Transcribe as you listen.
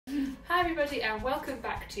everybody and welcome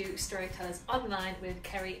back to Storytellers Online with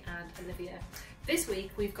Kerry and Olivia. This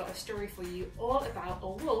week we've got a story for you all about a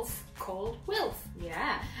wolf called Wilf.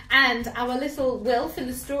 Yeah, and our little Wilf in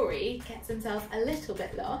the story gets himself a little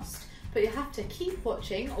bit lost, but you'll have to keep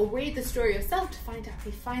watching or read the story yourself to find out if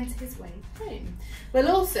he finds his way home. We'll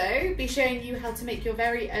also be showing you how to make your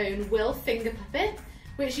very own Wilf finger puppet,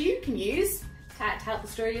 which you can use to act out the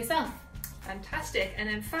story yourself. Fantastic. And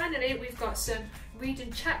then finally we've got some read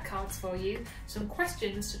and chat cards for you, some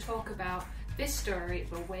questions to talk about this story,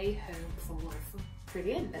 The Way Home for Wolf.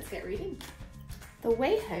 Brilliant, let's get reading. The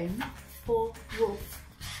Way Home for Wolf.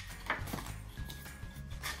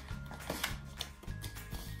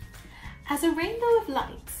 As a rainbow of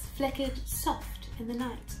lights flickered soft in the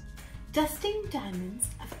night, dusting diamonds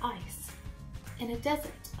of ice in a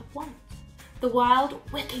desert of white, the wild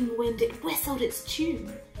whipping wind, it whistled its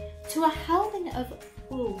tune to a howling of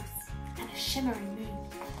wolves and a shimmering moon.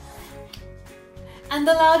 And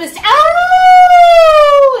the loudest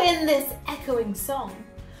ow in this echoing song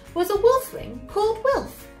was a wolfling called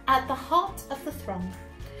Wilf at the heart of the throng.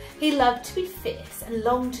 He loved to be fierce and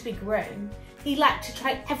longed to be grown. He liked to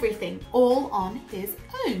try everything all on his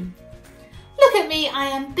own. Look at me, I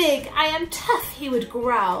am big, I am tough, he would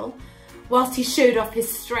growl, whilst he showed off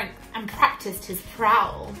his strength and practised his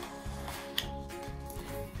prowl.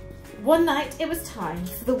 One night it was time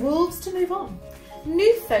for the wolves to move on.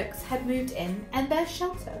 New folks had moved in and their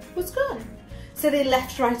shelter was gone. So they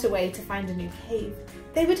left right away to find a new cave.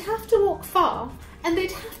 They would have to walk far and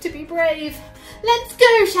they'd have to be brave. Let's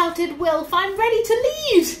go, shouted Wilf, I'm ready to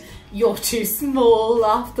lead. You're too small,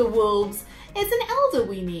 laughed the wolves. It's an elder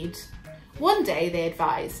we need. One day, they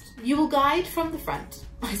advised, you will guide from the front.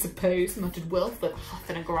 I suppose, muttered Wilf with a huff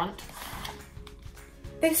and a grunt.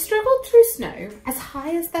 They struggled through snow as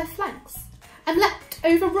high as their flanks and leapt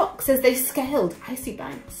over rocks as they scaled icy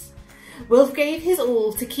banks. Wilf gave his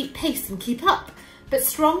all to keep pace and keep up, but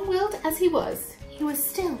strong-willed as he was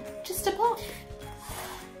still just a pup.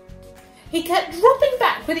 He kept dropping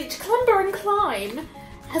back with each clamber and climb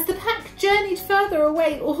as the pack journeyed further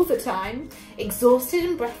away all the time. Exhausted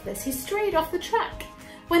and breathless, he strayed off the track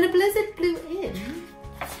when a blizzard blew in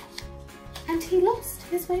and he lost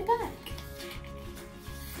his way back.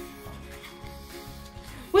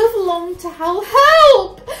 Wilf longed to howl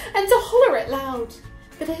help and to holler it loud,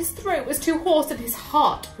 but his throat was too hoarse and his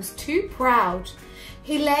heart was too proud.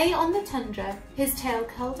 He lay on the tundra, his tail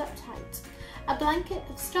curled up tight, a blanket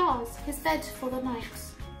of stars his bed for the night,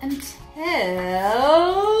 until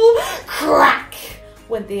crack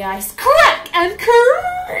went the ice, crack and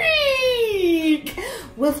creak.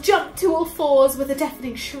 Wolf jumped to all fours with a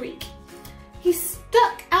deafening shriek. He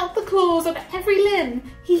stuck out the claws on every limb.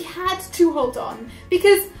 He had to hold on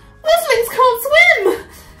because wolflings can't swim.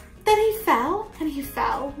 Then he fell and he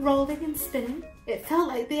fell, rolling and spinning. It felt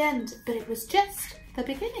like the end, but it was just the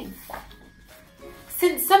beginning.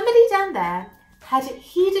 Since somebody down there had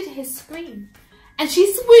heeded his scream, and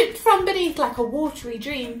she swooped from beneath like a watery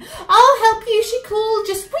dream. I'll help you, she called,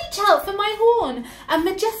 just reach out for my horn, a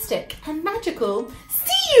majestic and magical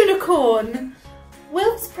sea unicorn.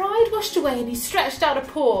 Wilf's pride washed away and he stretched out a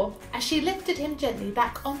paw as she lifted him gently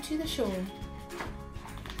back onto the shore.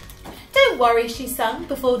 Don't worry, she sung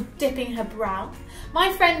before dipping her brow.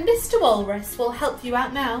 My friend Mr. Walrus will help you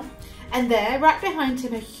out now. And there, right behind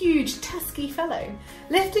him, a huge tusky fellow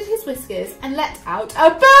lifted his whiskers and let out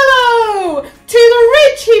a bellow. To the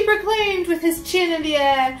ridge, he proclaimed with his chin in the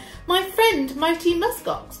air. My friend, mighty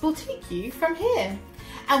muskox, will take you from here.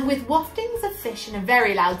 And with waftings of fish and a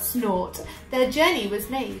very loud snort, their journey was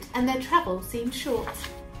made and their travel seemed short.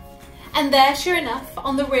 And there, sure enough,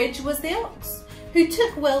 on the ridge was the ox, who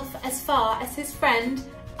took Wilf as far as his friend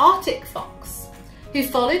Arctic Fox, who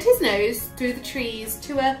followed his nose through the trees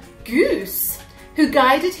to a goose, who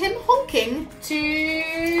guided him honking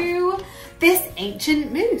to this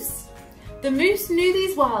ancient moose. The moose knew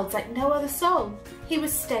these wilds like no other soul. He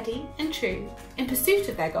was steady and true in pursuit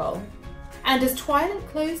of their goal. And as twilight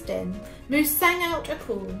closed in, Moose sang out a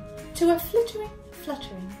call to a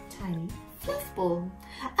fluttering, tiny fluff ball.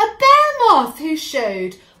 A bear moth who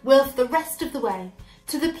showed Wilf the rest of the way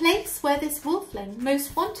to the place where this wolfling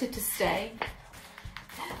most wanted to stay.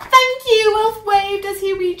 Thank you, Wilf waved as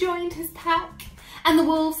he rejoined his pack, and the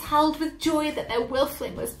wolves howled with joy that their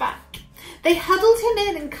wolfling was back. They huddled him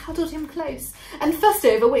in and cuddled him close, and fussed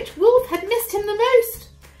over which wolf had missed him the most.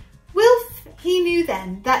 Wilf, he knew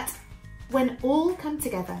then that when all come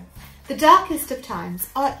together, the darkest of times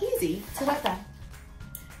are easy to weather.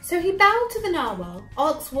 So he bowed to the narwhal,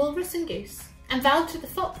 ox, walrus and goose, and vowed to the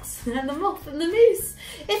fox and the moth and the moose,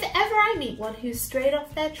 if ever I meet one who's strayed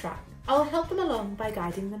off their track, I'll help them along by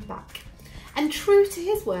guiding them back. And true to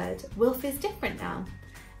his word, Wilf is different now.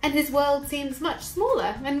 And his world seems much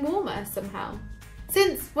smaller and warmer somehow.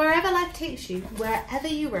 Since wherever life takes you, wherever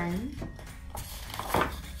you roam,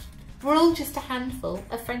 we're all just a handful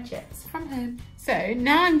of friendships from home. So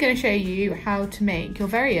now I'm going to show you how to make your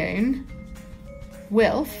very own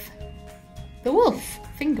Wilf the Wolf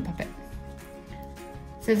finger puppet.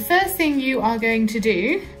 So the first thing you are going to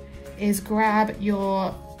do is grab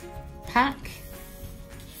your pack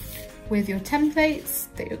with your templates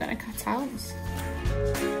that you're going to cut out.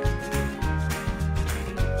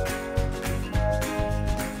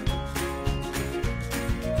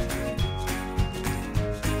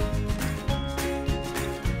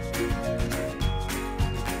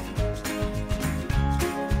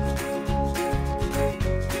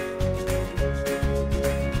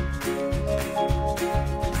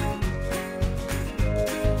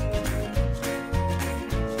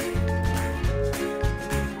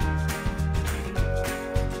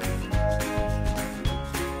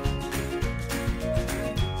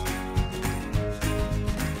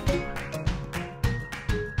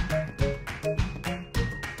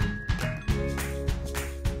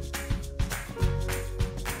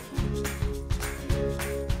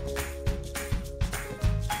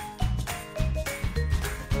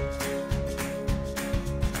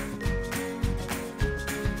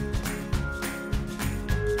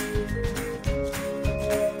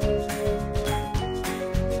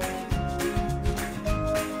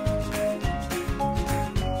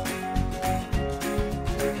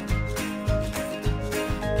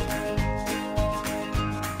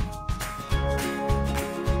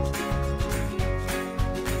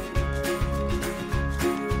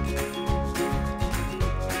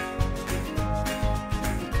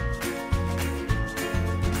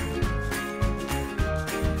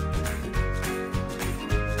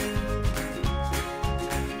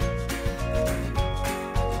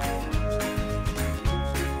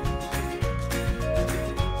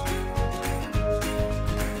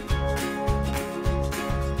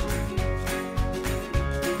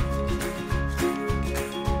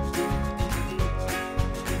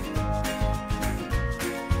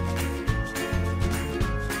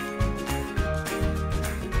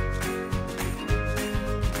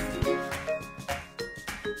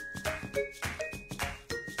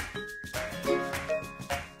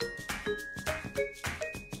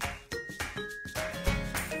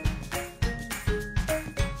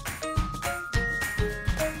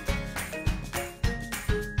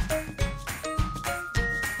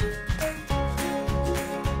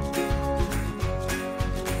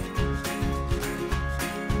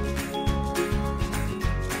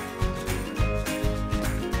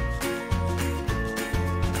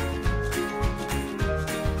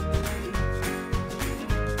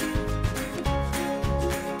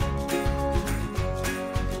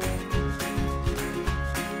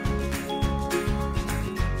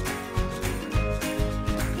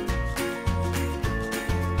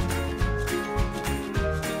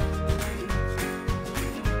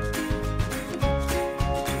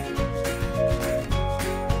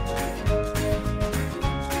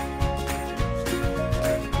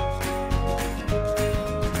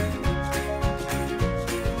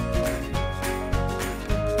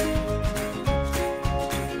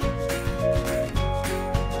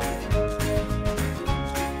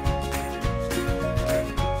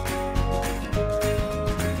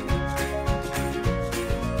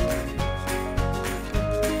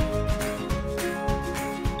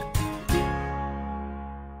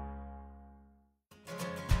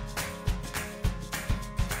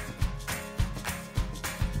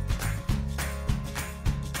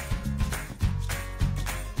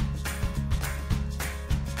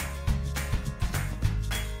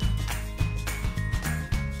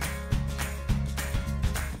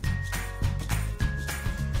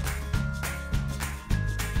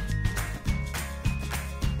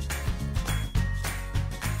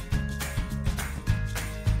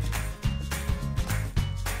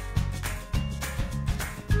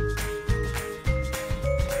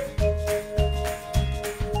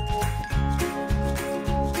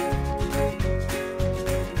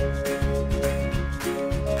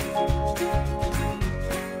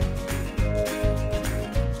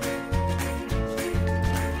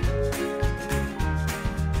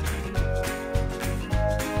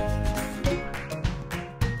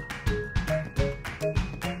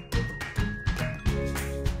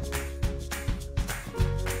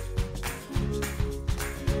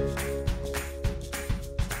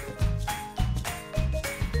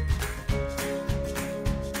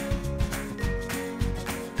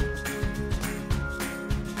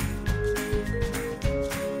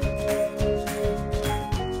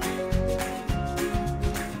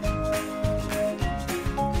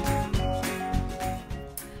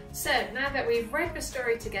 you've read the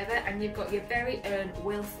story together and you've got your very own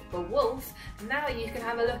Wilf the Wolf, now you can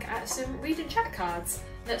have a look at some read and chat cards.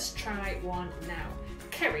 Let's try one now.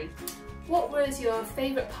 Kerry, what was your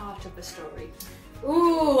favourite part of the story?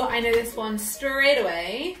 Ooh, I know this one straight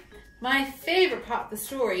away. My favourite part of the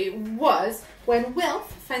story was when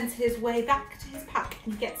Wilf finds his way back to his pack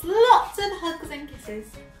and he gets lots of hugs and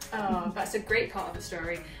kisses. Oh, that's a great part of the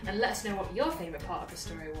story, and let us know what your favourite part of the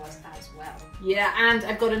story was as well. Yeah, and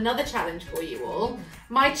I've got another challenge for you all.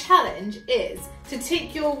 My challenge is to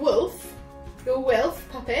take your Wilf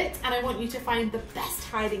puppet, and I want you to find the best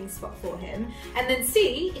hiding spot for him, and then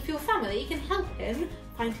see if your family can help him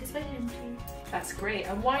find his way home to you. That's great,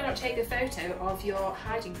 and why not take a photo of your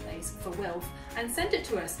hiding place for Wilf and send it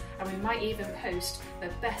to us, and we might even post the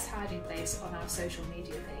best hiding place on our social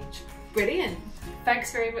media page. Brilliant.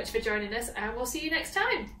 Thanks very much for joining us, and we'll see you next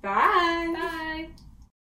time. Bye. Bye.